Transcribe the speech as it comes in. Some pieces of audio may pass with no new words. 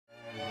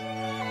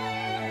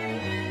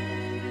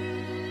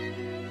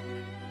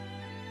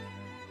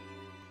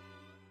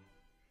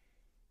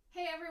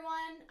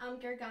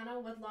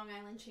Gergana with Long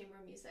Island Chamber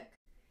Music.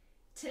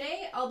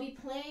 Today I'll be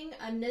playing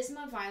a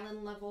NYSSMA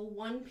Violin Level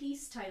 1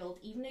 piece titled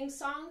Evening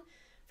Song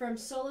from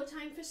Solo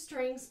Time for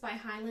Strings by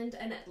Hyland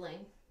and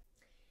Edling.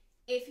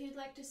 If you'd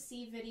like to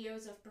see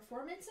videos of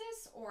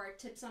performances or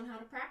tips on how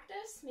to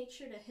practice, make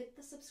sure to hit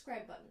the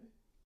subscribe button.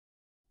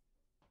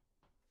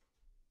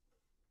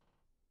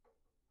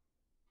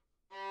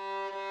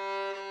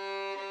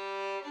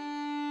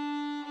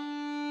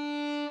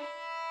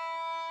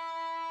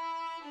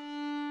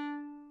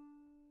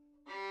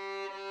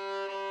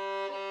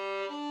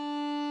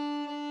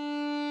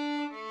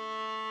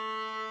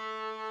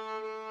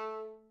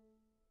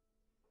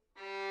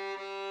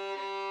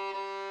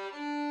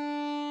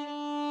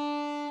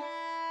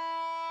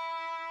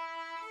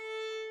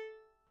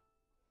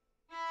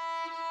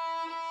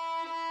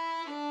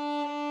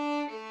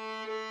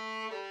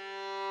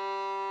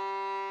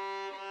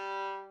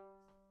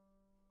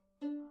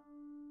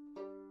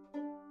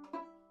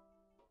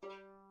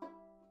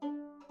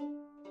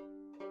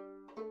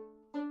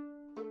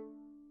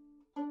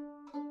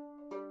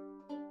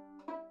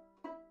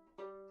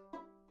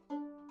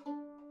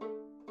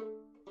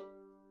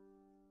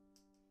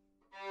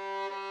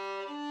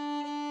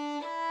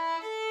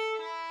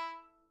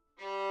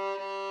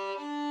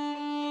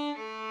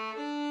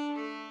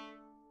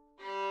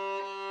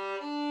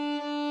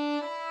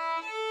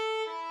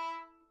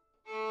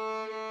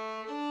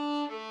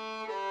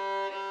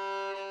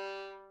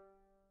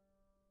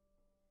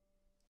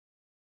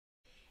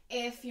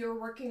 If you're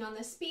working on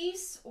this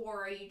piece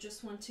or you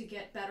just want to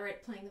get better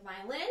at playing the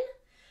violin,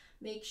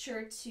 make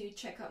sure to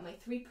check out my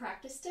 3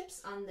 practice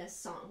tips on this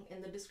song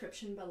in the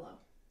description below.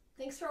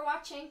 Thanks for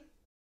watching!